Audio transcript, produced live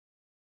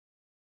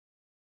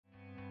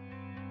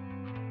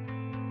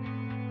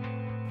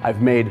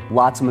I've made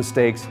lots of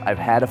mistakes, I've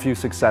had a few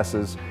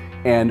successes,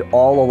 and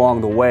all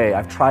along the way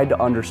I've tried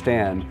to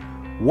understand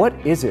what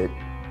is it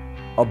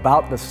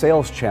about the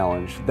sales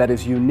challenge that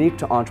is unique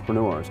to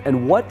entrepreneurs,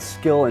 and what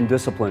skill and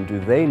discipline do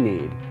they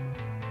need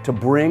to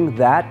bring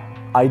that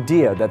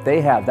idea that they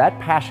have, that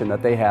passion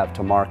that they have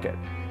to market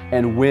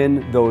and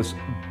win those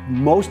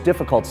most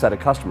difficult set of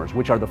customers,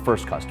 which are the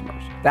first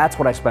customers. That's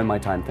what I spend my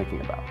time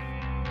thinking about.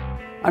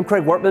 I'm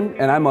Craig Wortmann,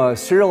 and I'm a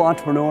serial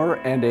entrepreneur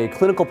and a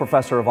clinical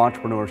professor of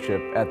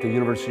entrepreneurship at the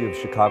University of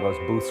Chicago's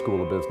Booth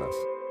School of Business.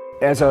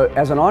 As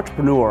an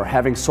entrepreneur,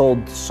 having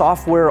sold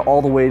software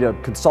all the way to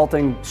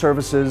consulting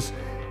services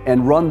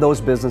and run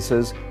those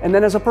businesses, and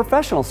then as a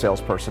professional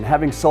salesperson,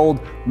 having sold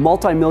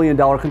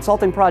multi-million-dollar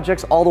consulting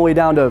projects all the way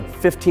down to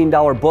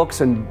 $15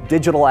 books and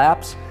digital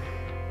apps,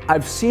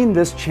 I've seen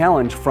this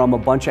challenge from a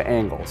bunch of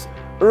angles.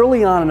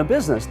 Early on in a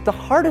business, the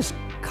hardest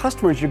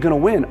customers you're going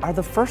to win are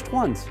the first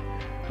ones.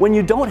 When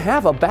you don't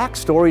have a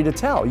backstory to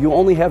tell, you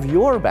only have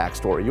your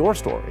backstory, your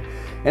story.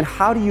 And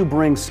how do you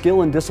bring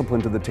skill and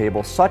discipline to the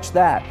table such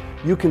that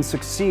you can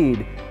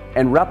succeed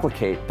and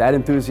replicate that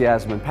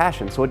enthusiasm and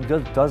passion so it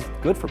does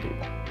good for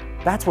people?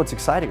 That's what's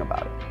exciting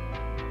about it.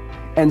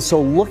 And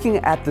so looking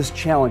at this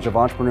challenge of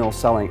entrepreneurial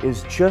selling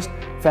is just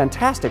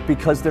fantastic,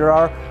 because there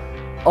are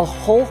a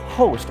whole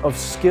host of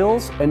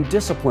skills and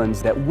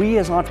disciplines that we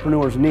as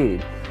entrepreneurs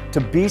need to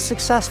be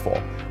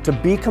successful, to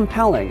be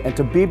compelling, and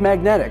to be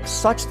magnetic,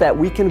 such that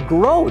we can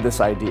grow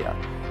this idea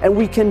and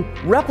we can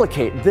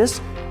replicate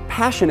this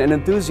passion and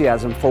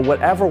enthusiasm for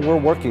whatever we're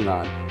working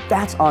on.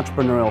 That's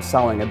entrepreneurial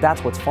selling, and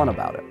that's what's fun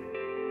about it.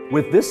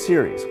 With this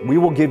series, we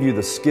will give you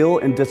the skill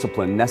and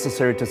discipline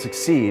necessary to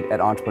succeed at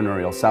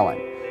entrepreneurial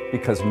selling,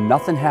 because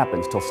nothing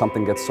happens till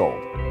something gets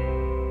sold.